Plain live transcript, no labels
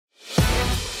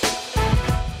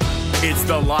It's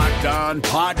the Locked On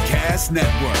Podcast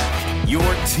Network, your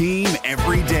team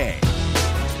every day.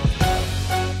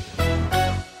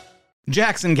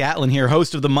 Jackson Gatlin here,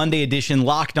 host of the Monday edition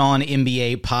Locked On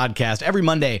NBA podcast. Every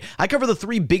Monday, I cover the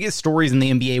three biggest stories in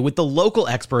the NBA with the local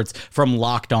experts from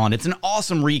Locked On. It's an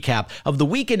awesome recap of the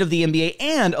weekend of the NBA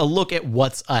and a look at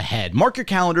what's ahead. Mark your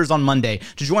calendars on Monday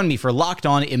to join me for Locked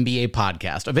On NBA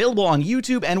podcast, available on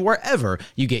YouTube and wherever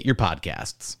you get your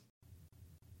podcasts.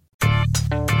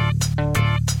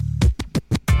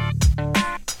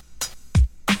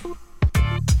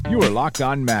 You are Locked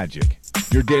On Magic,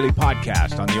 your daily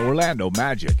podcast on the Orlando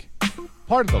Magic.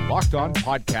 Part of the Locked On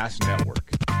Podcast Network,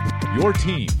 your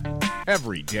team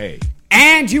every day.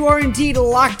 And you are indeed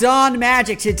Locked On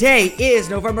Magic. Today is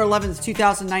November 11th,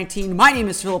 2019. My name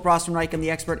is Philip Rossman-Reich. I'm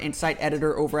the expert and site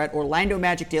editor over at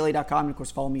OrlandoMagicDaily.com. And of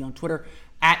course, follow me on Twitter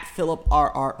at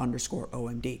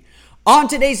PhilipRR_OMD. On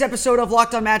today's episode of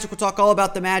Locked On Magic, we'll talk all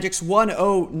about the Magic's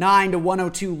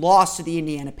 109-102 loss to the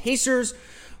Indiana Pacers.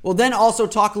 We'll then also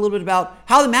talk a little bit about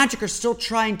how the Magic are still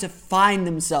trying to find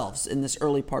themselves in this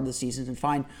early part of the season and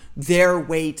find their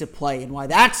way to play and why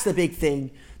that's the big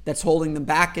thing that's holding them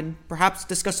back, and perhaps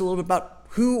discuss a little bit about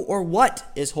who or what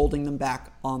is holding them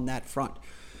back on that front.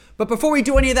 But before we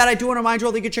do any of that, I do want to remind you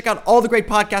all that you can check out all the great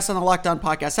podcasts on the Locked On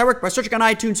Podcast Network by searching on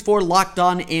iTunes for Locked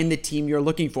On and the team you're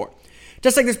looking for.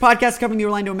 Just like this podcast covering the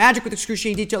Orlando Magic with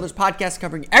excruciating detail, there's podcasts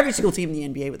covering every single team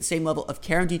in the NBA with the same level of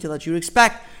care and detail that you would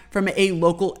expect from a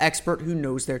local expert who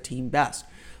knows their team best.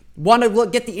 Want to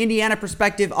get the Indiana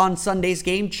perspective on Sunday's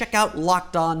game? Check out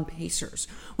Locked On Pacers.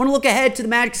 Want to look ahead to the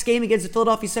Magic's game against the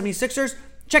Philadelphia 76ers?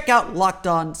 Check out Locked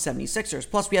On 76ers.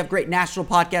 Plus, we have great national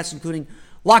podcasts, including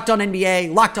Locked On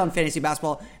NBA, Locked On Fantasy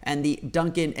Basketball, and the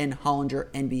Duncan and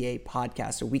Hollinger NBA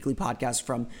podcast, a weekly podcast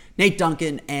from Nate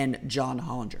Duncan and John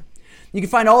Hollinger. You can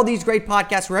find all these great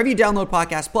podcasts wherever you download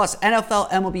podcasts, plus NFL,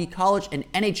 MLB, college, and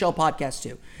NHL podcasts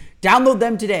too. Download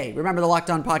them today. Remember the Locked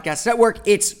On Podcast Network.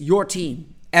 It's your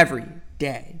team every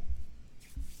day.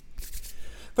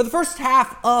 For the first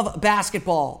half of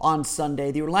basketball on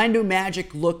Sunday, the Orlando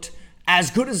Magic looked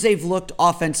as good as they've looked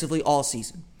offensively all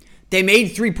season. They made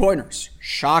three-pointers.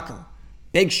 Shocker.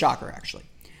 Big shocker, actually.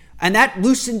 And that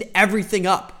loosened everything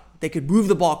up. They could move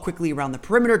the ball quickly around the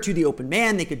perimeter to the open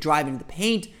man. They could drive into the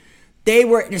paint. They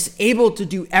were just able to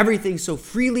do everything so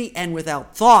freely and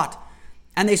without thought.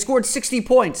 And they scored 60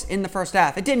 points in the first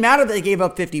half. It didn't matter that they gave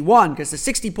up 51 because the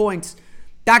 60 points,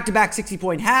 back-to-back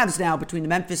 60-point halves now between the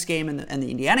Memphis game and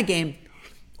the Indiana game,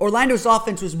 Orlando's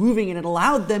offense was moving and it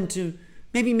allowed them to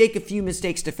maybe make a few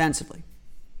mistakes defensively.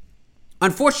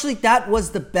 Unfortunately, that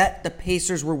was the bet the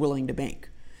Pacers were willing to make.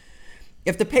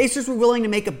 If the Pacers were willing to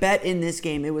make a bet in this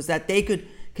game, it was that they could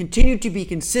continue to be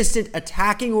consistent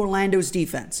attacking Orlando's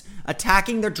defense,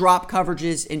 attacking their drop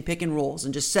coverages in pick and rolls,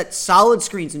 and just set solid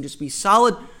screens and just be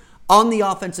solid on the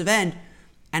offensive end.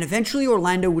 And eventually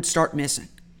Orlando would start missing.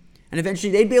 And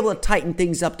eventually they'd be able to tighten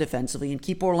things up defensively and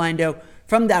keep Orlando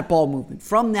from that ball movement,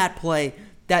 from that play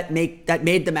that made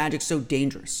the Magic so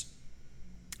dangerous.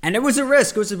 And it was a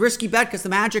risk. It was a risky bet because the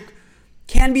Magic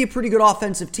can be a pretty good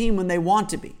offensive team when they want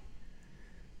to be.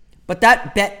 But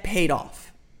that bet paid off.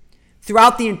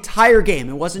 Throughout the entire game,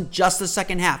 it wasn't just the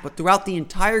second half, but throughout the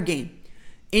entire game,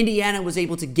 Indiana was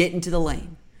able to get into the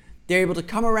lane. They're able to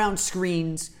come around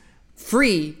screens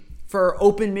free for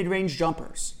open mid-range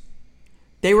jumpers.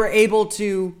 They were able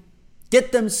to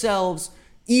get themselves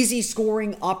easy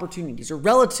scoring opportunities, or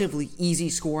relatively easy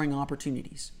scoring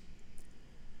opportunities.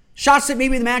 Shots that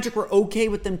maybe the Magic were okay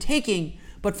with them taking,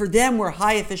 but for them were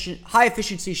high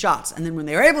efficiency shots. And then when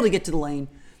they were able to get to the lane,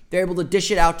 they're able to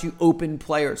dish it out to open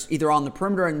players, either on the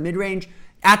perimeter and mid-range,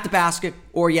 at the basket,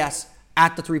 or yes,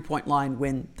 at the three-point line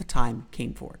when the time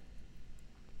came for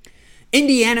it.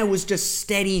 Indiana was just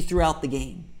steady throughout the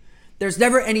game. There's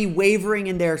never any wavering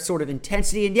in their sort of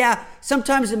intensity. And yeah,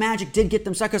 sometimes the Magic did get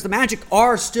them stuck because the Magic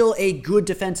are still a good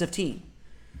defensive team.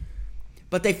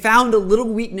 But they found a little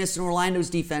weakness in Orlando's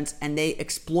defense and they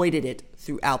exploited it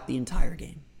throughout the entire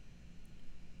game.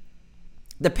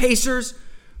 The Pacers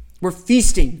were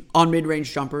feasting on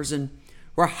mid-range jumpers and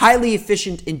were highly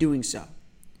efficient in doing so.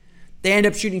 They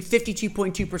ended up shooting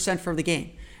 52.2% for the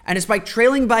game. And despite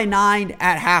trailing by 9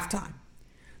 at halftime,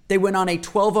 they went on a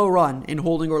 12-0 run in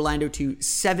holding Orlando to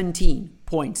 17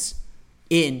 points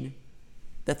in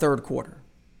the third quarter.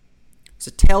 It's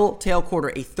a telltale quarter,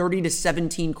 a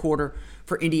 30-17 quarter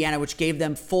for Indiana, which gave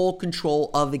them full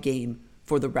control of the game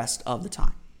for the rest of the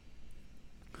time.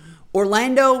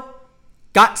 Orlando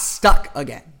got stuck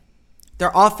again.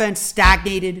 Their offense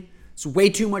stagnated. It's way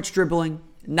too much dribbling,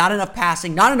 not enough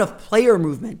passing, not enough player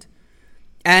movement.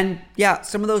 And yeah,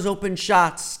 some of those open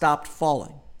shots stopped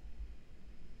falling.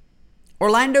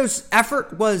 Orlando's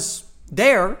effort was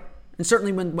there, and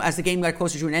certainly as the game got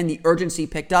closer to an end, the urgency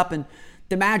picked up, and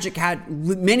the Magic had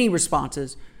many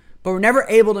responses, but were never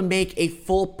able to make a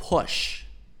full push,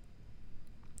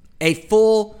 a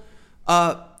full,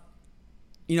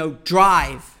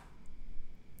 drive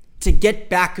to get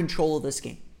back control of this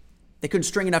game. They couldn't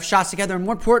string enough shots together, and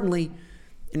more importantly,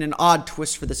 in an odd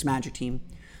twist for this Magic team,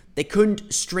 they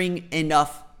couldn't string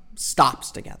enough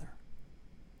stops together.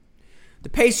 The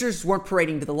Pacers weren't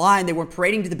parading to the line. They weren't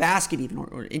parading to the basket even.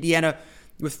 Or Indiana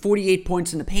with 48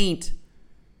 points in the paint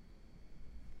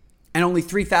and only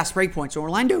 3 fast break points. So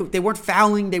Orlando, they weren't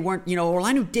fouling.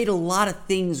 Orlando did a lot of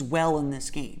things well in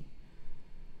this game.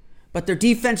 But their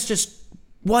defense just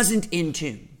wasn't in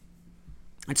tune.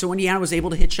 And so Indiana was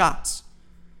able to hit shots.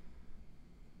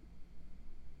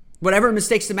 Whatever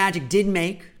mistakes the Magic did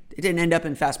make, it didn't end up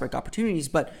in fast break opportunities,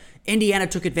 but Indiana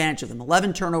took advantage of them.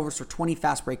 11 turnovers for 20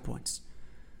 fast break points.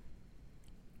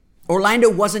 Orlando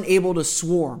wasn't able to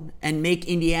swarm and make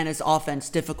Indiana's offense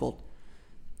difficult.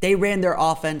 They ran their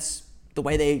offense the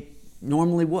way they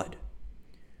normally would.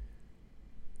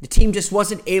 The team just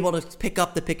wasn't able to pick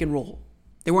up the pick and roll.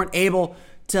 They weren't able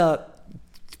to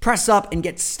press up and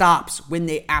get stops when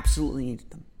they absolutely needed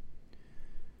them.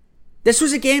 This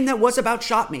was a game that was about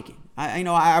shot making.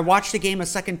 I watched the game a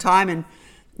second time, and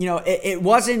it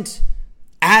wasn't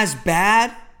as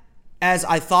bad as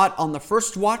I thought on the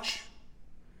first watch.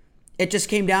 It just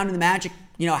came down to the Magic,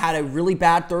 had a really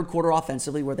bad third quarter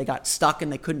offensively where they got stuck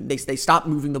and they stopped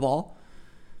moving the ball.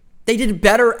 They did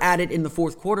better at it in the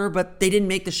fourth quarter, but they didn't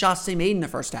make the shots they made in the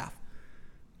first half.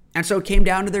 And so it came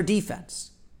down to their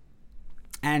defense.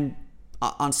 And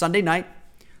on Sunday night,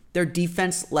 their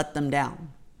defense let them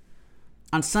down.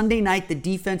 On Sunday night, the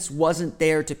defense wasn't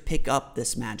there to pick up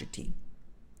this Magic team.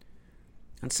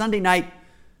 On Sunday night,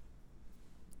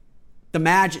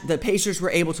 the Pacers were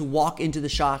able to walk into the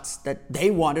shots that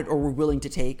they wanted or were willing to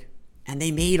take, and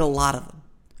they made a lot of them.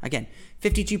 Again,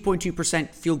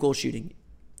 52.2% field goal shooting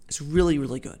is really,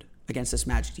 really good against this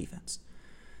Magic defense.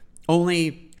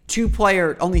 Only 3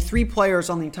 players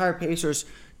on the entire Pacers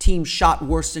team shot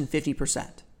worse than 50%.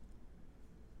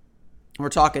 We're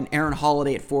talking Aaron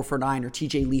Holiday at 4 for 9, or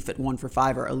TJ Leaf at 1 for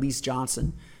 5, or Elise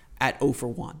Johnson at 0 for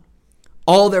 1.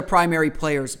 All their primary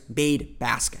players made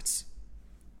baskets.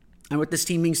 And with this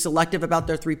team being selective about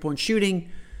their three-point shooting,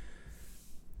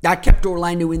 that kept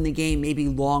Orlando in the game maybe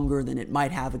longer than it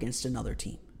might have against another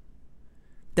team.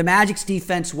 The Magic's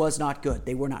defense was not good.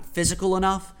 They were not physical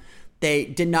enough. They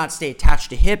did not stay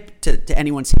attached to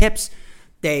anyone's hips.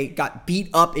 They got beat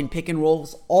up in pick and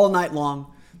rolls all night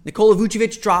long. Nikola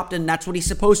Vucevic dropped, and that's what he's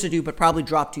supposed to do, but probably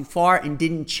dropped too far and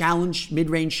didn't challenge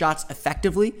mid-range shots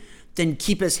effectively. Didn't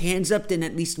keep his hands up, didn't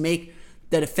at least make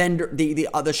the defender,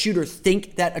 the shooter,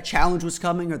 think that a challenge was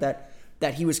coming or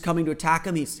that he was coming to attack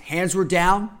him. His hands were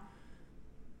down,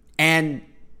 and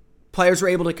players were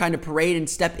able to kind of parade and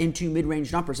step into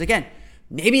mid-range numbers. Again,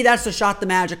 maybe that's the shot the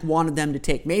Magic wanted them to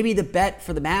take. Maybe the bet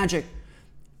for the Magic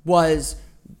was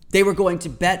they were going to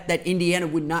bet that Indiana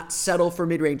would not settle for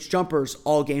mid-range jumpers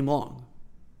all game long.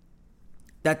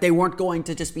 That they weren't going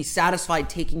to just be satisfied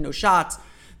taking no shots.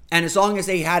 And as long as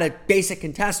they had a basic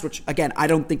contest, which, again, I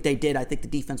don't think they did. I think the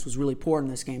defense was really poor in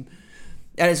this game.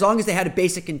 And as long as they had a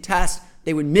basic contest,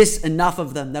 they would miss enough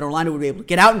of them that Orlando would be able to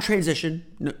get out in transition,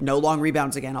 no long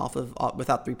rebounds again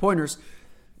without three-pointers,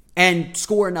 and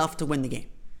score enough to win the game.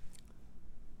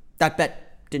 That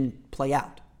bet didn't play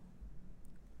out.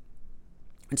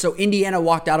 And so Indiana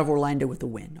walked out of Orlando with a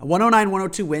win. A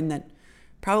 109-102 win that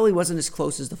probably wasn't as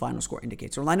close as the final score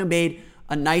indicates. Orlando made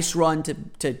a nice run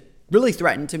to really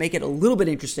threaten to make it a little bit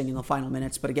interesting in the final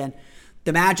minutes. But again,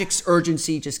 the Magic's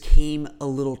urgency just came a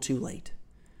little too late.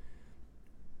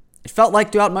 It felt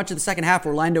like throughout much of the second half,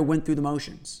 Orlando went through the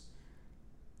motions.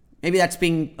 Maybe that's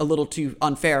being a little too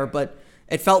unfair, but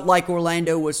it felt like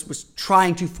Orlando was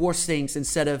trying to force things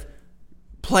instead of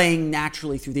playing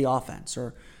naturally through the offense,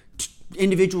 or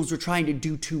individuals were trying to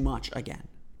do too much again.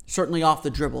 Certainly off the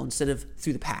dribble instead of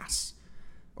through the pass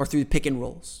or through the pick and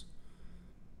rolls.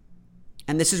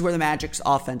 And this is where the Magic's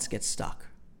offense gets stuck.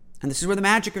 And this is where the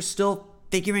Magic are still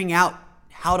figuring out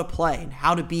how to play and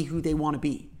how to be who they want to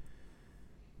be.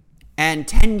 And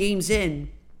 10 games in,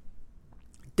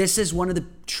 this is one of the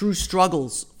true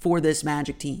struggles for this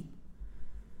Magic team.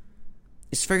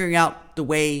 Is figuring out the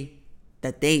way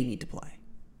that they need to play.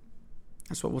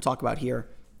 That's what we'll talk about here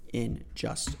in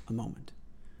just a moment.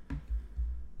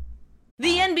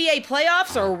 The NBA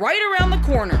playoffs are right around the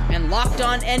corner, and Locked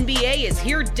On NBA is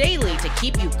here daily to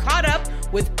keep you caught up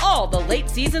with all the late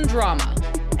season drama.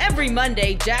 Every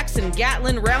Monday, Jackson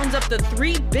Gatlin rounds up the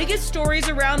 3 biggest stories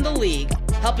around the league,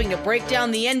 helping to break down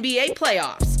the NBA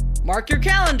playoffs. Mark your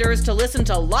calendars to listen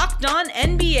to Locked On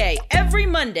NBA every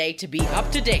Monday to be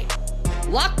up to date.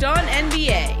 Locked On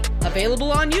NBA,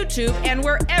 available on YouTube and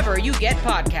wherever you get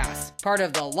podcasts. Part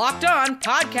of the Locked On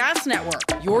Podcast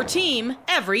Network, your team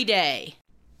every day.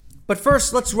 But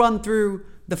first, let's run through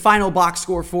the final box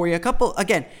score for you.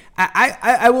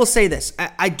 I will say this.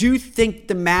 I do think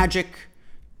the Magic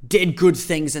did good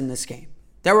things in this game.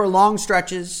 There were long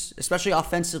stretches, especially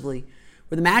offensively,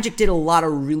 where the Magic did a lot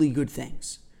of really good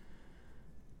things.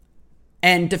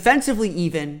 And defensively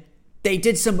even, they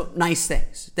did some nice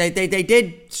things. They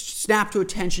did snap to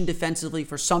attention defensively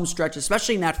for some stretches,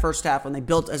 especially in that first half when they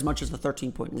built as much as the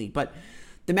 13-point lead. But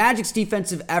the Magic's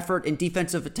defensive effort and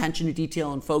defensive attention to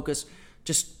detail and focus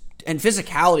and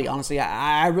physicality, honestly,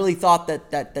 I really thought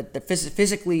that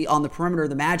physically on the perimeter,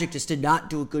 the Magic just did not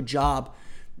do a good job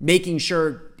making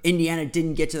sure Indiana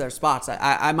didn't get to their spots.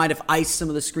 I might have iced some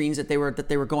of the screens that they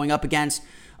were going up against.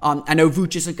 I know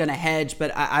Vooch isn't going to hedge,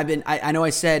 but I know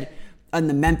I said in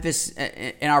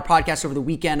our podcast over the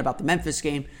weekend about the Memphis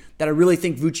game that I really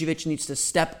think Vucevic needs to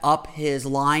step up his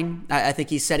line. I think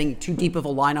he's setting too deep of a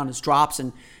line on his drops,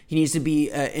 and he needs to be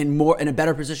in a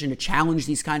better position to challenge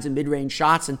these kinds of mid-range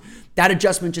shots. And that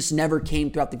adjustment just never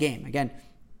came throughout the game. Again,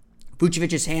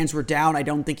 Vucevic's hands were down. I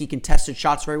don't think he contested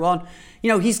shots very well.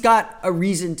 And, he's got a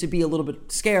reason to be a little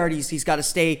bit scared. He's got to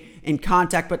stay in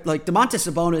contact. But like Domantas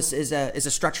Sabonis is a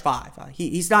stretch five.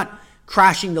 He's not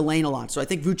crashing the lane a lot. So I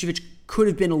think Vucevic could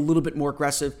have been a little bit more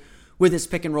aggressive with his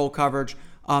pick and roll coverage.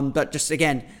 But just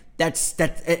again, that's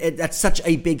such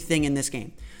a big thing in this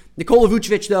game. Nikola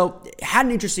Vucevic, though, had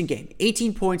an interesting game.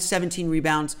 18 points, 17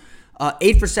 rebounds,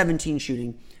 8 for 17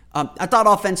 shooting. I thought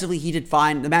offensively he did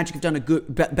fine. The Magic have done a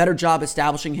better job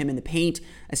establishing him in the paint,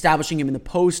 establishing him in the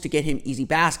post to get him easy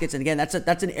baskets. And again, that's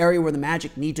an area where the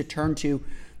Magic need to turn to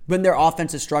when their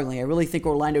offense is struggling. I really think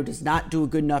Orlando does not do a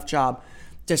good enough job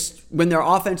just when their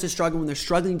offense is struggling, when they're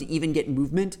struggling to even get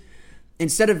movement.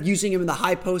 Instead of using him in the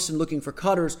high post and looking for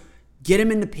cutters, get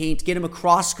him in the paint, get him a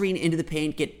cross screen into the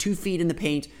paint, get 2 feet in the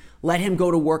paint, let him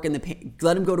go to work in the paint,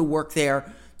 let him go to work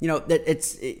there.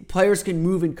 Players can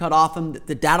move and cut off him.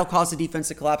 That'll cause the defense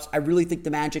to collapse. I really think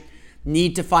the Magic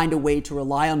need to find a way to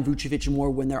rely on Vucevic more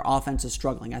when their offense is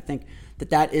struggling. I think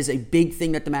that is a big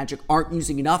thing that the Magic aren't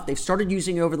using enough. They've started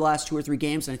using it over the last 2 or 3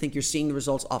 games, and I think you're seeing the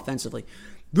results offensively.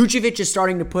 Vucevic is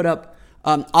starting to put up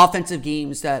offensive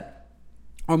games that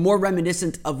are more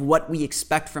reminiscent of what we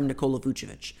expect from Nikola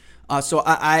Vucevic. So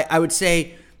I would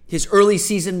say his early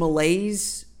season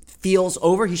malaise feels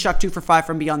over. He shot 2 for 5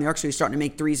 from beyond the arc, so he's starting to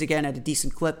make threes again at a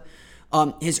decent clip.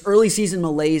 His early season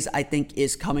malaise, I think,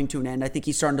 is coming to an end. I think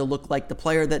he's starting to look like the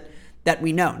player that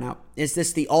we know. Now, is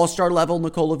this the all-star level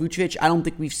Nikola Vucevic? I don't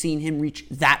think we've seen him reach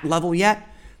that level yet.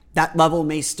 That level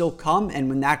may still come, and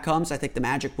when that comes, I think the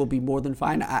Magic will be more than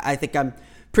fine. I think I'm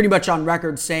pretty much on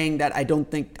record saying that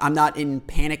I'm not in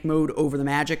panic mode over the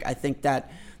Magic. I think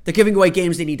that they're giving away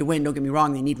games they need to win. Don't get me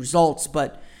wrong, they need results,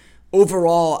 but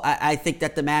overall, I think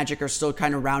that the Magic are still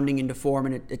kind of rounding into form,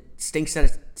 and it stinks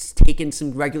that it's taken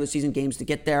some regular season games to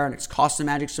get there, and it's cost the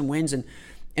Magic some wins. And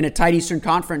in a tight Eastern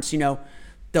Conference,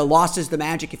 the losses the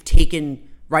Magic have taken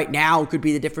right now could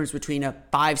be the difference between a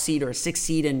 5 seed or a 6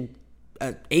 seed and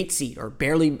an 8 seed, or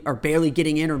barely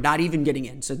getting in, or not even getting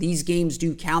in. So these games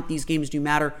do count. These games do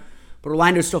matter. But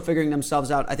Orlando's still figuring themselves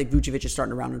out. I think Vucevic is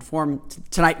starting to round in form.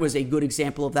 Tonight was a good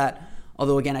example of that.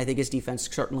 Although, again, I think his defense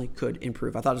certainly could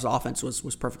improve. I thought his offense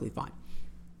was perfectly fine.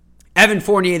 Evan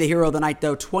Fournier, the hero of the night,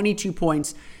 though, 22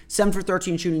 points, 7 for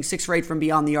 13 shooting, 6 for 8 from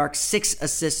beyond the arc, 6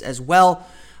 assists as well.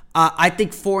 I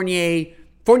think Fournier's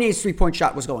 3-point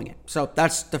shot was going in. So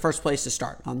that's the first place to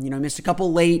start. Missed a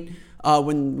couple late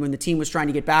when the team was trying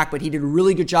to get back, but he did a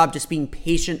really good job just being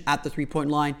patient at the 3-point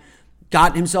line.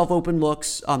 Got himself open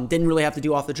looks. Didn't really have to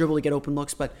do off the dribble to get open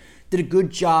looks, but did a good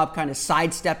job kind of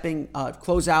sidestepping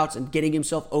closeouts and getting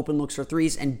himself open looks for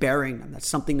threes and burying them. That's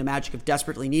something the Magic have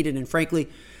desperately needed. And frankly,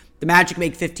 the Magic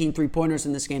make 15 3-pointers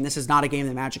in this game. This is not a game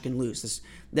the Magic can lose.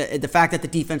 The fact that the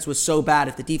defense was so bad,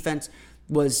 if the defense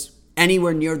was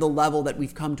anywhere near the level that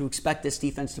we've come to expect this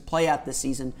defense to play at this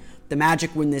season, the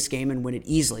Magic win this game and win it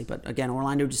easily. But again,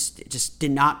 Orlando just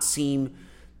did not seem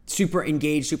super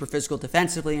engaged, super physical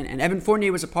defensively, and Evan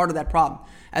Fournier was a part of that problem.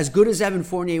 As good as Evan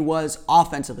Fournier was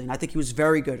offensively, and I think he was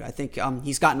very good, I think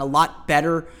he's gotten a lot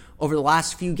better over the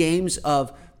last few games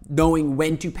of knowing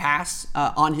when to pass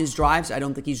on his drives. I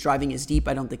don't think he's driving as deep.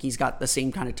 I don't think he's got the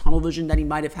same kind of tunnel vision that he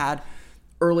might have had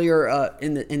earlier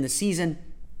in the season.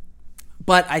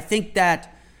 But I think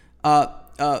that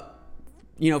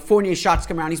Fournier's shots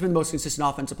come around. He's been the most consistent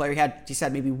offensive player. He's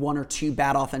had maybe 1 or 2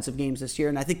 bad offensive games this year,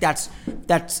 and I think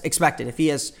that's expected. If he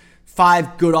has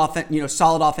 5 good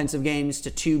solid offensive games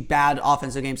to 2 bad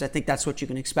offensive games. I think that's what you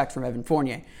can expect from Evan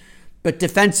Fournier. But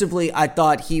defensively, I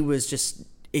thought he was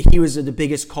the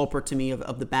biggest culprit to me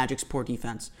of the Magic's poor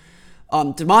defense.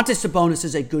 Domantas Sabonis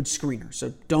is a good screener,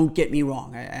 so don't get me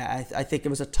wrong. I think it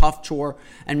was a tough chore,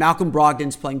 and Malcolm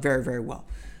Brogdon's playing very, very well.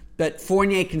 But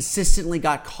Fournier consistently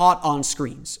got caught on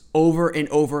screens over and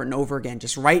over and over again,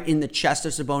 just right in the chest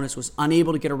of Sabonis, was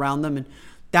unable to get around them, and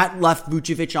that left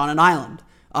Vucevic on an island.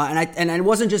 And it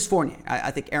wasn't just Fournier. I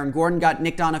think Aaron Gordon got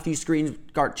nicked on a few screens,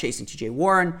 chasing T.J.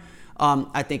 Warren.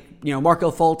 I think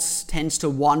Markelle Fultz tends to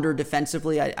wander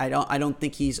defensively. I don't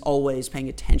think he's always paying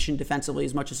attention defensively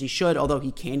as much as he should, although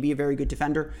he can be a very good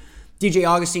defender. DJ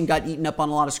Augustin got eaten up on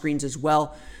a lot of screens as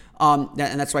well, and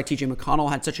that's why TJ McConnell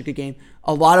had such a good game.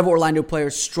 A lot of Orlando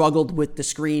players struggled with the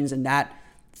screens, and that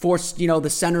forced the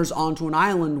centers onto an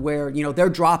island where they're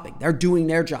dropping, they're doing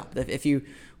their job. If you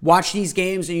watch these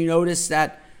games and you notice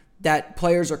that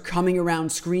players are coming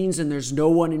around screens and there's no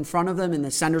one in front of them and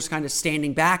the center's kind of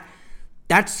standing back,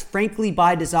 that's frankly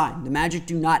by design. The Magic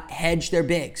do not hedge their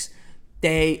bigs.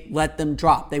 They let them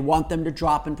drop. They want them to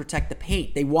drop and protect the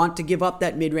paint. They want to give up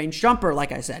that mid-range jumper,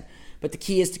 like I said. But the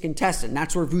key is to contest it, and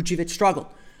that's where Vucevic struggled.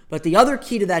 But the other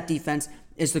key to that defense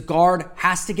is the guard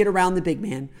has to get around the big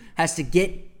man, has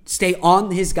to stay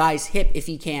on his guy's hip if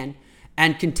he can,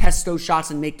 and contest those shots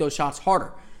and make those shots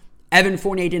harder. Evan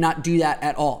Fournier did not do that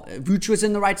at all. Vuce was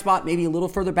in the right spot, maybe a little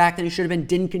further back than he should have been,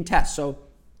 didn't contest. So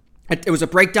it was a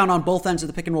breakdown on both ends of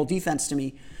the pick and roll defense to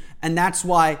me. And that's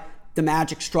why the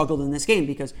Magic struggled in this game,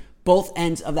 because both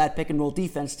ends of that pick and roll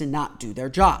defense did not do their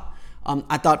job.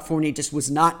 I thought Fournier just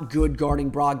was not good guarding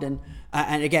Brogdon.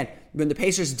 And again, when the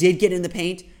Pacers did get in the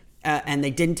paint and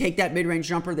they didn't take that mid-range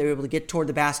jumper, they were able to get toward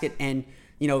the basket and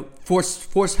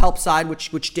force help side,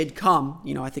 which did come.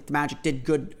 I think the Magic did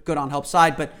good on help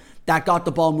side, but that got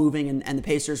the ball moving, and the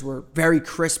Pacers were very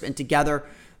crisp and together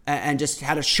and just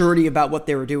had a surety about what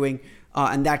they were doing,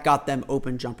 and that got them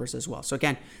open jumpers as well. So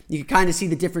again, you can kind of see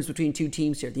the difference between two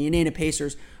teams here. The Indiana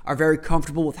Pacers are very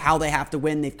comfortable with how they have to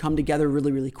win. They've come together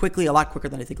really, really quickly, a lot quicker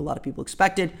than I think a lot of people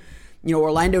expected.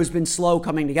 Orlando's been slow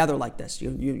coming together like this.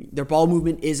 Their ball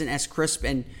movement isn't as crisp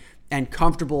and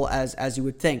comfortable as you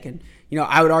would think. And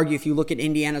I would argue if you look at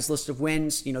Indiana's list of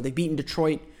wins, they've beaten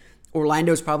Detroit.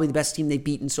 Orlando is probably the best team they've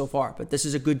beaten so far, but this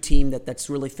is a good team that's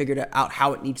really figured out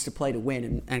how it needs to play to win.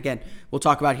 And again, we'll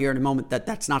talk about here in a moment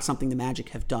that's not something the Magic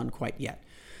have done quite yet.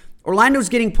 Orlando's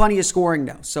getting plenty of scoring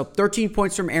though. So 13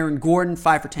 points from Aaron Gordon,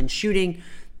 5 for 10 shooting.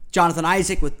 Jonathan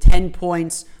Isaac with 10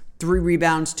 points, 3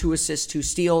 rebounds, 2 assists, 2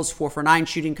 steals, 4 for 9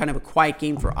 shooting. Kind of a quiet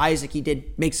game for Isaac. He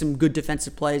did make some good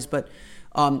defensive plays, but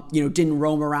didn't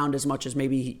roam around as much as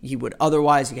maybe he would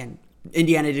otherwise. Again,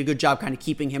 Indiana did a good job kind of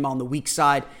keeping him on the weak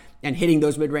side and hitting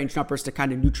those mid-range jumpers to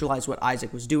kind of neutralize what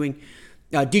Isaac was doing.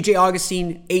 DJ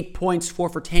Augustin, 8 points, 4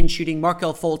 for 10 shooting.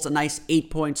 Markelle Fultz, a nice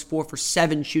 8 points, 4 for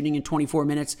 7 shooting in 24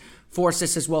 minutes. 4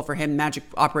 assists as well for him. Magic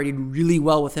operated really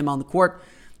well with him on the court.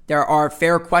 There are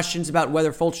fair questions about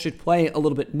whether Fultz should play a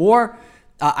little bit more.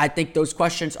 I think those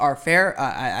questions are fair.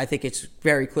 I think it's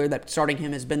very clear that starting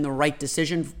him has been the right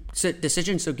decision.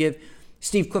 So give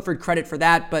Steve Clifford credit for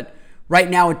that. But right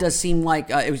now it does seem like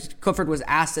Clifford was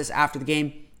asked this after the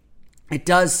game. It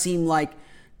does seem like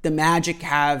the Magic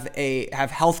have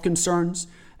health concerns,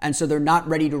 and so they're not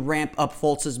ready to ramp up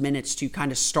Fultz's minutes to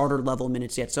kind of starter level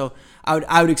minutes yet. So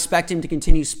I would expect him to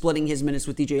continue splitting his minutes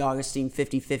with DJ Augustin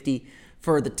 50-50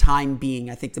 for the time being.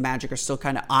 I think the Magic are still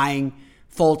kind of eyeing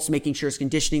Fultz, making sure his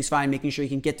conditioning's fine, making sure he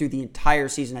can get through the entire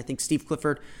season. I think Steve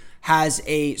Clifford has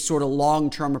a sort of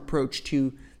long-term approach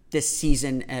to this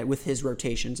season with his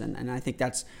rotations, and I think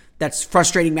that's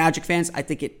frustrating Magic fans. I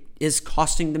think it is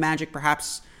costing the Magic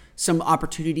perhaps some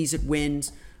opportunities at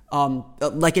wins,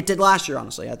 like it did last year,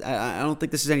 honestly. I don't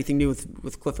think this is anything new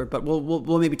with Clifford, but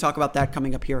we'll maybe talk about that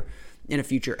coming up here in a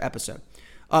future episode.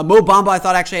 Mo Bamba, I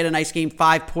thought, actually had a nice game.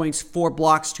 5 points, 4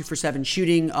 blocks, 2 for 7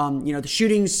 shooting. The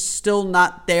shooting's still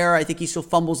not there. I think he still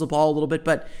fumbles the ball a little bit,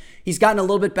 but he's gotten a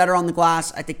little bit better on the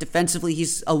glass. I think defensively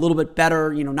he's a little bit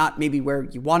better, not maybe where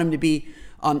you want him to be.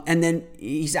 And then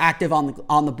he's active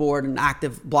on the board and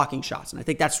active blocking shots. And I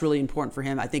think that's really important for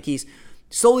him. I think he's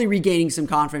slowly regaining some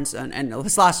confidence. And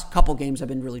his last couple games, I've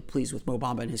been really pleased with Mo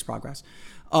Bamba and his progress.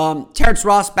 Terrence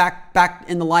Ross back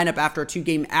in the lineup after a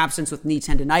 2-game absence with knee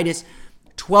tendonitis.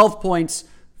 12 points,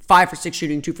 5 for 6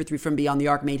 shooting, 2 for 3 from beyond the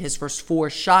arc. Made his first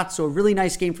 4 shots. So a really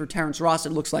nice game for Terrence Ross.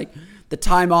 It looks like the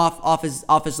time off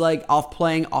his leg, off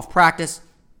playing, off practice,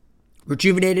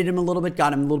 rejuvenated him a little bit,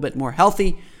 got him a little bit more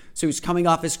healthy. So he's coming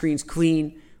off his screens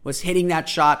clean, was hitting that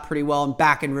shot pretty well and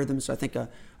back in rhythm. So I think a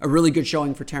really good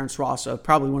showing for Terrence Ross.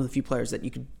 Probably one of the few players that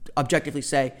you could objectively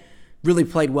say really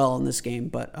played well in this game,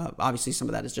 but obviously some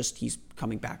of that is just he's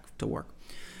coming back to work.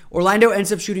 Orlando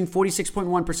ends up shooting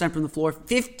 46.1% from the floor,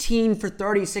 15 for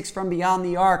 36 from beyond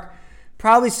the arc.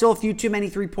 Probably still a few too many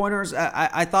three-pointers.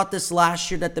 I thought this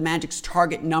last year that the Magic's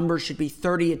target number should be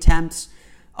 30 attempts.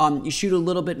 You shoot a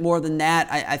little bit more than that,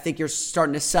 I think you're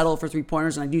starting to settle for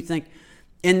three-pointers, and I do think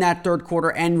in that third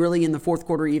quarter and really in the fourth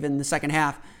quarter, even in the second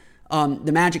half,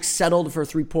 the Magic settled for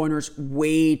three-pointers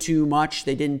way too much.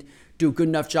 They didn't do a good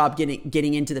enough job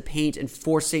getting into the paint and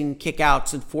forcing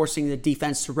kickouts and forcing the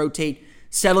defense to rotate.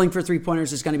 Settling for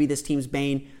three-pointers is going to be this team's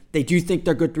bane. They do think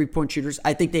they're good three-point shooters.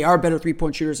 I think they are better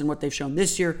three-point shooters than what they've shown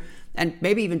this year, and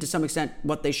maybe even to some extent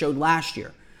what they showed last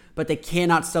year. But they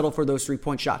cannot settle for those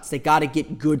three-point shots. They got to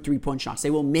get good three-point shots. They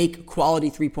will make quality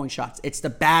three-point shots. It's the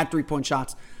bad three-point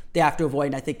shots they have to avoid,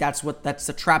 and I think that's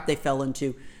the trap they fell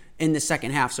into in the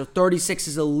second half. So 36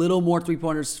 is a little more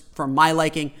three-pointers for my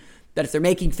liking, that if they're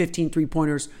making 15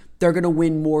 three-pointers, they're going to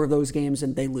win more of those games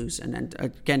and they lose. And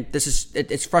again,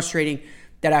 it's frustrating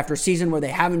that after a season where they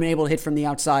haven't been able to hit from the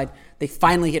outside, they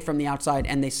finally hit from the outside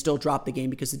and they still drop the game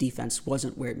because the defense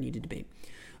wasn't where it needed to be.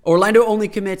 Orlando only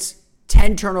commits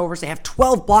 10 turnovers. They have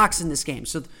 12 blocks in this game.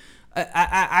 So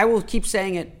I will keep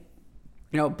saying it.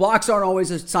 Blocks aren't always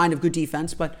a sign of good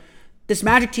defense, but this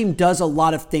Magic team does a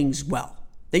lot of things well.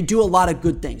 They do a lot of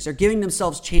good things. They're giving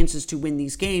themselves chances to win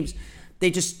these games. They're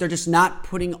just not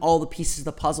putting all the pieces of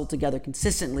the puzzle together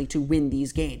consistently to win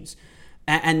these games.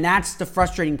 And that's the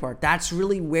frustrating part. That's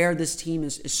really where this team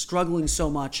is struggling so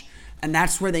much. And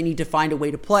that's where they need to find a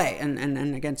way to play.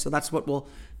 And again, so that's what we'll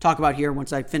talk about here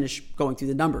once I finish going through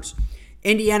the numbers.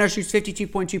 Indiana shoots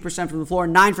 52.2% from the floor,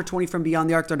 9 for 20 from beyond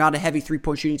the arc. They're not a heavy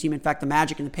three-point shooting team. In fact, the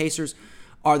Magic and the Pacers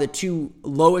are the two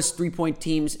lowest three-point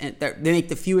teams, and they make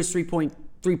the fewest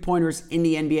three-pointers in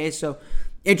the NBA. So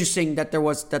interesting that there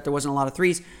wasn't a lot of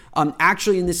threes.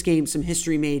 Actually, in this game, some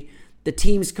history made. The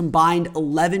teams combined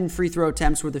 11 free throw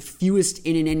attempts were the fewest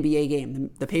in an NBA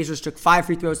game. The Pacers took 5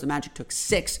 free throws. The Magic took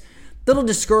 6. Little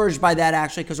discouraged by that,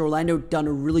 actually, because Orlando done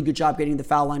a really good job getting the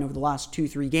foul line over the last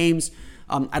 2-3 games.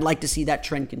 I'd like to see that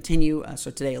trend continue.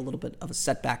 So today, a little bit of a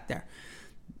setback there.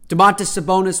 Domantas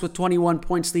Sabonis with 21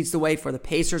 points leads the way for the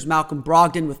Pacers. Malcolm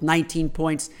Brogdon with 19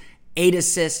 points, 8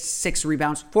 assists, 6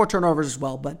 rebounds, 4 turnovers as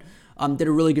well, but did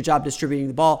a really good job distributing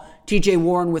the ball. TJ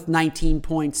Warren with 19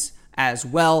 points as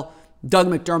well. Doug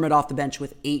McDermott off the bench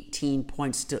with 18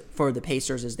 points for the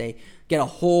Pacers as they get a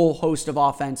whole host of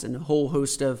offense and a whole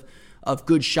host of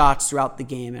good shots throughout the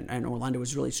game, and Orlando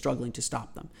was really struggling to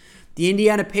stop them. The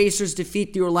Indiana Pacers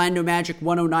defeat the Orlando Magic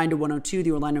 109-102.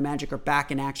 The Orlando Magic are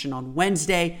back in action on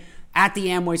Wednesday at the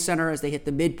Amway Center as they hit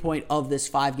the midpoint of this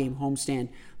 5-game homestand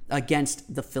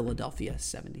against the Philadelphia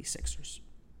 76ers.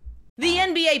 The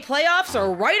NBA playoffs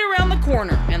are right around the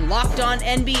corner, and Locked On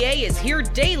NBA is here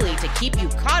daily to keep you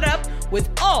caught up with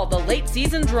all the late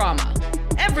season drama.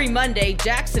 Every Monday,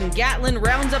 Jackson Gatlin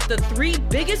rounds up the 3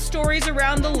 biggest stories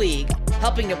around the league,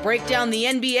 helping to break down the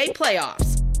NBA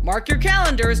playoffs. Mark your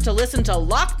calendars to listen to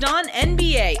Locked On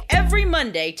NBA every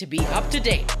Monday to be up to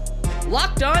date.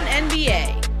 Locked On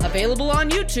NBA, available on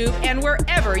YouTube and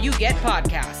wherever you get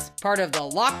podcasts. Part of the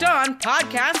Locked On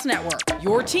Podcast Network,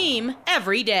 your team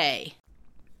every day.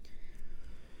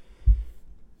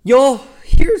 You'll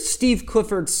hear Steve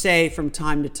Clifford say from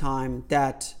time to time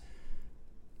that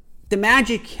the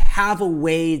Magic have a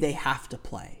way they have to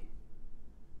play.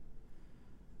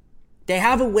 They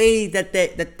have a way that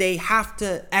they have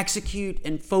to execute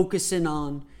and focus in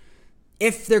on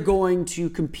if they're going to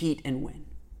compete and win.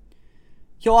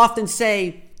 He'll often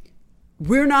say,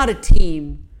 we're not a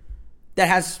team that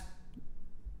has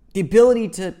the ability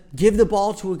to give the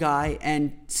ball to a guy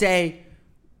and say,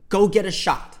 go get a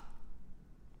shot.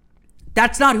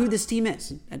 That's not who this team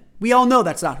is. And we all know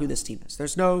that's not who this team is.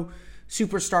 There's no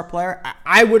superstar player.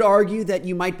 I would argue that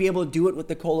you might be able to do it with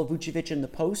Nikola Vucevic in the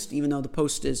post, even though the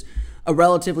post is a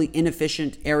relatively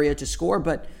inefficient area to score.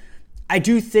 But I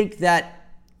do think that,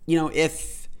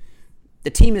 if the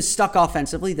team is stuck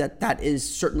offensively, that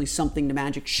is certainly something the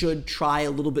Magic should try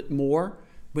a little bit more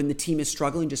when the team is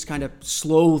struggling, just kind of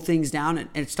slow things down. And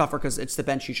it's tougher because it's the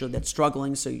bench usually that's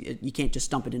struggling, so you can't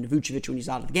just dump it into Vucevic when he's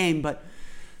out of the game. But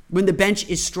when the bench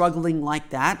is struggling like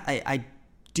that, I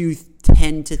do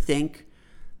tend to think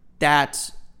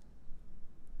that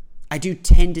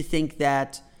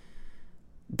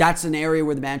that's an area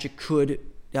where the Magic could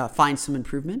find some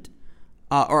improvement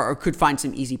or could find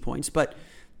some easy points. But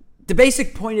the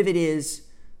basic point of it is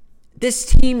this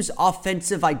team's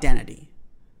offensive identity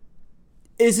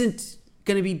isn't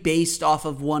going to be based off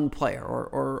of one player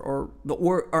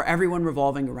or everyone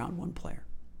revolving around one player.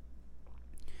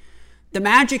 The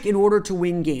Magic, in order to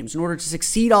win games, in order to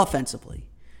succeed offensively,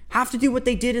 have to do what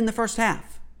they did in the first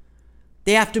half.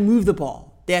 They have to move the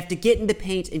ball. They have to get in the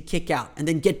paint and kick out, and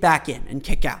then get back in and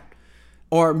kick out.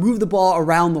 Or move the ball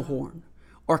around the horn.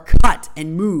 Or cut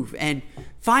and move and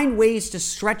find ways to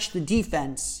stretch the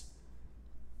defense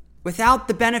without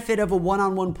the benefit of a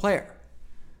one-on-one player.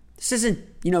 This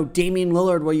isn't, Damian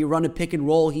Lillard where you run a pick and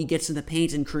roll, he gets in the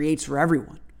paint and creates for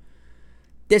everyone.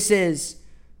 This is,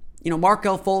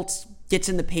 Markelle Fultz gets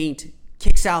in the paint,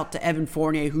 kicks out to Evan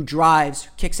Fournier, who drives,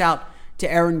 kicks out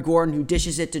to Aaron Gordon, who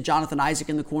dishes it to Jonathan Isaac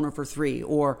in the corner for three.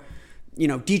 Or,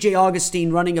 DJ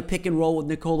Augustine running a pick and roll with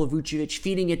Nikola Vucevic,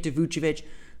 feeding it to Vucevic,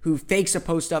 who fakes a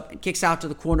post up and kicks out to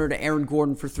the corner to Aaron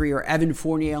Gordon for three, or Evan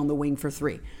Fournier on the wing for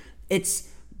three. It's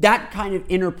that kind of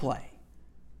interplay.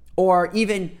 Or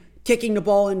even kicking the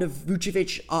ball into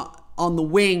Vucevic on the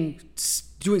wing,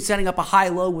 setting up a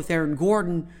high-low with Aaron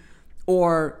Gordon,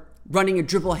 or running a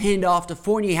dribble handoff to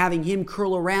Fournier, having him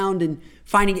curl around and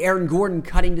finding Aaron Gordon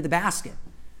cutting to the basket.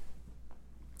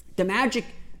 The Magic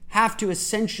have to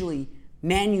essentially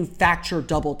manufacture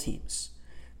double teams,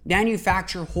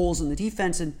 manufacture holes in the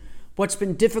defense. And what's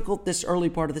been difficult this early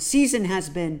part of the season has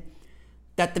been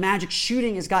that the Magic's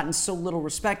shooting has gotten so little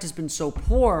respect, has been so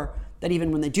poor, that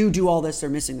even when they do all this, they're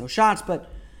missing those shots. But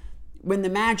when the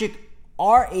Magic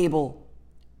are able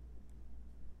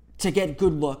to get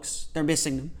good looks, they're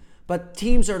missing them. But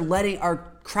teams are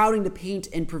crowding the paint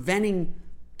and preventing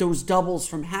those doubles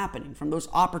from happening, from those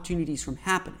opportunities from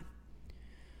happening.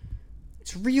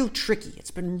 It's real tricky.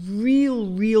 It's been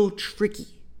real tricky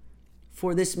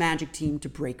for this Magic team to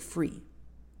break free.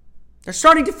 They're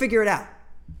starting to figure it out.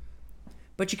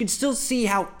 But you can still see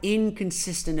how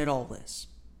inconsistent it all is.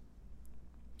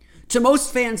 To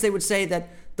most fans, they would say that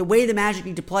the way the Magic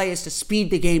need to play is to speed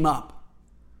the game up.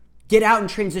 Get out and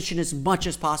transition as much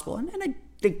as possible. And I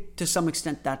think to some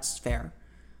extent that's fair.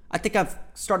 I think I've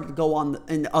started to go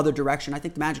in the other direction. I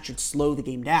think the Magic should slow the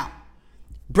game down.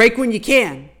 Break when you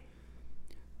can,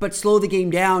 but slow the game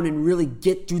down and really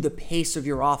get through the pace of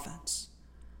your offense.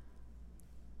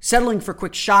 Settling for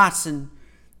quick shots and,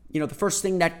 the first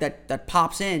thing that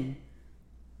pops in,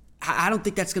 I don't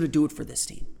think that's going to do it for this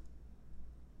team.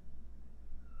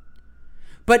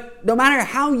 But no matter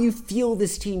how you feel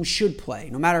this team should play,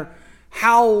 no matter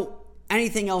how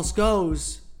anything else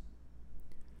goes,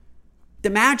 the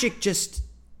Magic just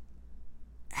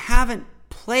haven't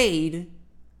played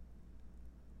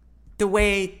the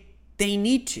way they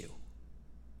need to.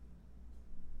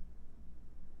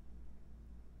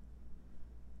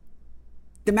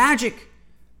 The Magic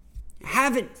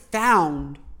haven't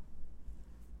found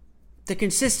the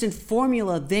consistent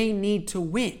formula they need to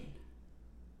win.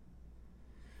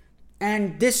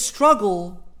 And this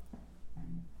struggle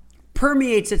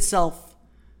permeates itself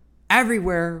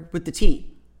everywhere with the team.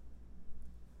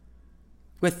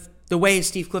 With the way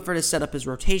Steve Clifford has set up his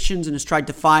rotations and has tried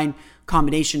to find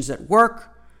combinations that work,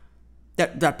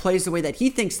 that plays the way that he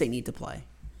thinks they need to play,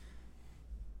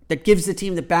 that gives the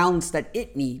team the balance that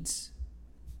it needs.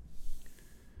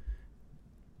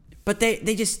 But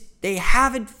they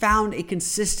haven't found a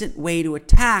consistent way to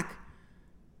attack,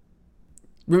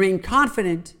 remain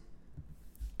confident,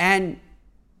 and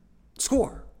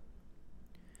score.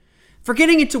 For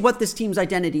getting into what this team's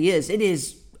identity is, it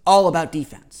is all about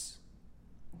defense.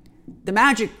 The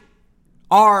Magic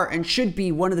are and should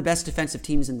be one of the best defensive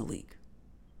teams in the league.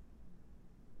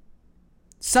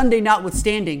 Sunday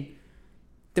notwithstanding,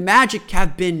 the Magic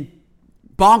have been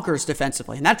bonkers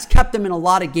defensively, and that's kept them in a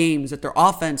lot of games that their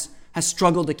offense has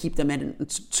struggled to keep them in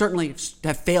and certainly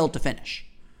have failed to finish.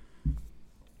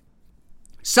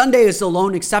 Sunday is the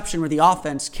lone exception where the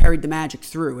offense carried the Magic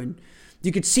through, and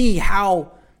you could see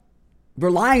how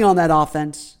relying on that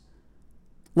offense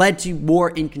led to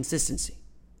more inconsistency.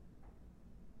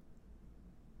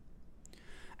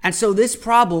 And so this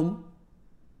problem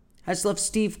has left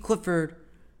Steve Clifford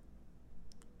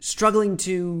struggling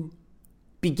to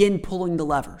begin pulling the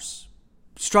levers,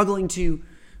 struggling to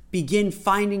begin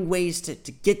finding ways to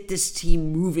get this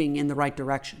team moving in the right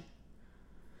direction.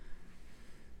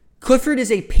 Clifford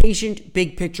is a patient,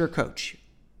 big-picture coach.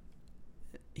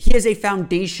 He is a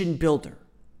foundation builder.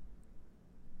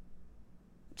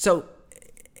 So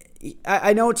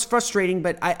I know it's frustrating,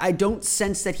 but I don't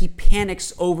sense that he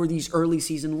panics over these early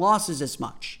season losses as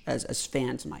much as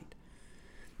fans might.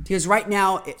 Because right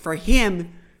now, for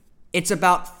him, it's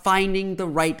about finding the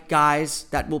right guys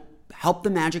that will help the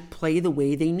Magic play the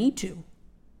way they need to.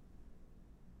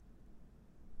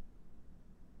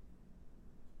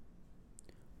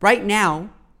 Right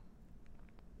now,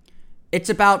 it's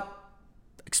about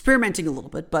experimenting a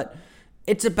little bit, but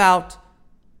it's about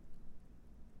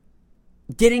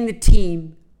getting the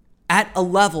team at a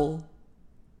level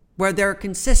where they're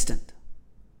consistent.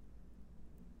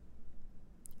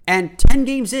 And 10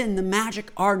 games in, the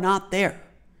Magic are not there.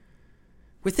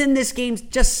 Within this game,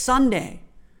 just Sunday,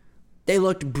 they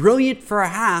looked brilliant for a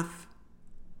half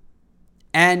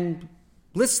and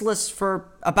listless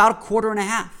for about a quarter and a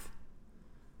half.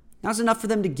 That was enough for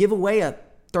them to give away a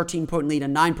 13-point lead, a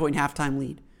 9-point halftime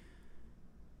lead.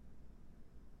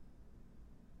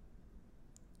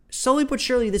 Slowly but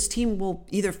surely, this team will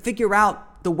either figure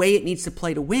out the way it needs to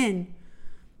play to win,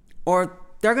 or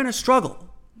they're going to struggle,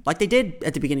 like they did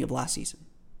at the beginning of last season.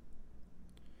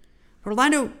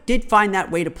 Orlando did find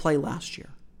that way to play last year.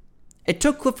 It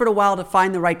took Clifford a while to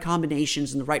find the right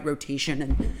combinations and the right rotation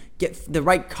and get the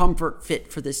right comfort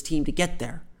fit for this team to get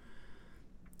there.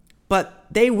 But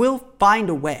they will find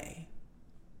a way,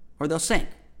 or they'll sink.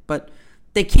 But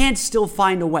they can still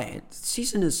find a way. The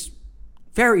season is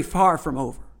very far from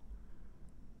over.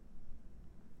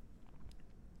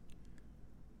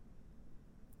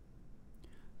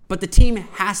 But the team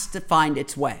has to find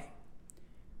its way.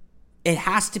 It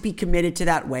has to be committed to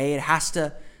that way. It has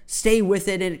to stay with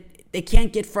it. And they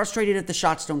can't get frustrated if the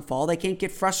shots don't fall. They can't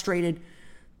get frustrated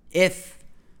if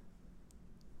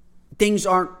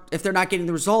if they're not getting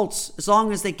the results, as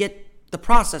long as they get the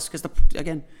process. Because,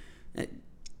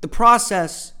 the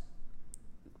process,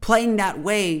 playing that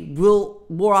way, will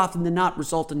more often than not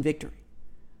result in victory.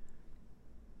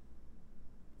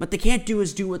 What they can't do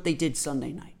is do what they did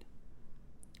Sunday night,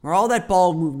 where all that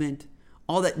ball movement,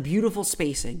 all that beautiful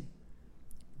spacing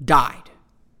died.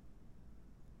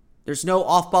 There's no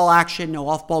off-ball action, no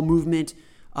off-ball movement.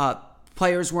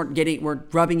 Players weren't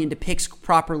rubbing into picks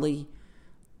properly.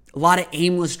 A lot of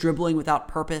aimless dribbling without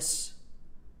purpose.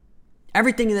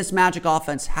 Everything in this Magic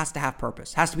offense has to have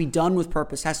purpose, has to be done with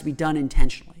purpose, has to be done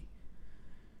intentionally.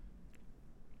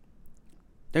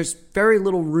 There's very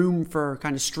little room for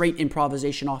kind of straight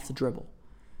improvisation off the dribble.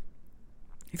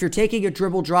 If you're taking a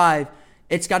dribble drive,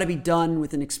 it's got to be done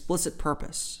with an explicit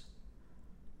purpose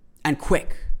and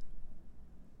quick.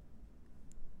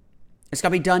 It's got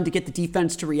to be done to get the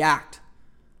defense to react.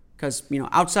 Because,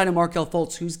 outside of Markelle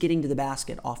Fultz, who's getting to the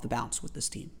basket off the bounce with this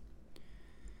team?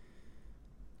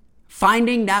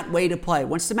 Finding that way to play,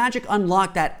 once the Magic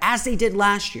unlock that, as they did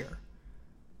last year,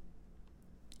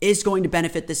 is going to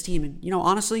benefit this team. And,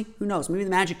 honestly, who knows? Maybe the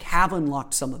Magic have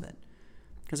unlocked some of it.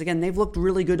 Because, again, they've looked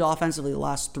really good offensively the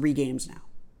last 3 games now,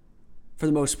 for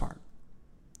the most part.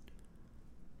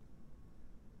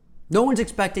 No one's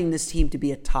expecting this team to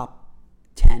be a top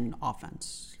 10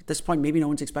 offense. At this point, maybe no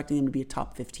one's expecting them to be a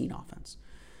top 15 offense.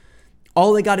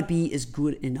 All they got to be is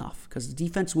good enough, because the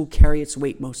defense will carry its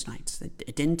weight most nights.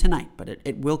 It didn't tonight, but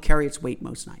it will carry its weight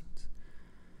most nights.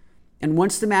 And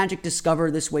once the Magic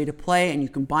discover this way to play, and you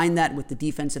combine that with the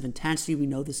defensive intensity we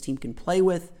know this team can play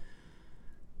with,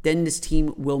 then this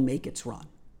team will make its run.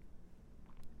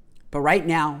 But right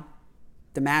now,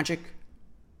 the Magic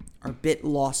are a bit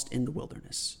lost in the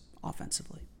wilderness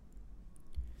offensively.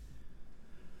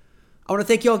 I want to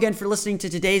thank you all again for listening to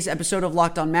today's episode of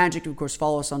Locked On Magic. Of course,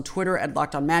 follow us on Twitter at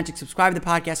Locked On Magic. Subscribe to the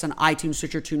podcast on iTunes,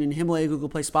 Stitcher, TuneIn, Himalaya, Google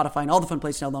Play, Spotify, and all the fun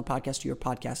places to download podcasts to your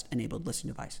podcast-enabled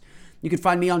listening device. You can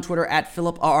find me on Twitter at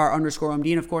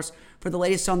PhilipRR_MD. And of course, for the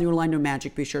latest on the Orlando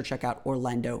Magic, be sure to check out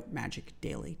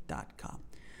OrlandoMagicDaily.com.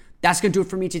 That's going to do it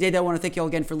for me today. I want to thank you all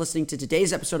again for listening to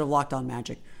today's episode of Locked On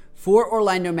Magic. For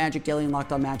Orlando Magic Daily and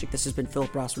Locked On Magic, this has been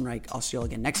Philip Rossman-Reich. I'll see you all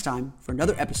again next time for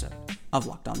another episode of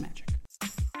Locked On Magic.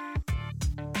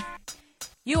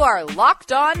 You are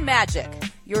Locked On Magic,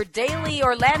 your daily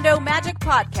Orlando Magic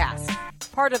podcast.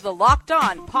 Part of the Locked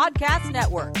On Podcast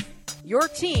Network. Your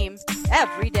team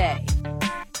every day.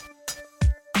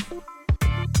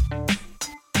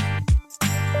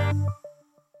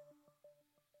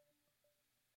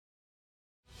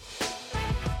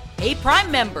 Hey,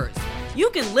 Prime members, you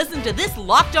can listen to this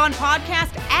Locked On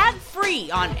podcast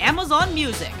ad-free on Amazon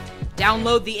Music.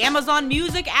 Download the Amazon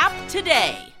Music app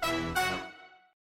today.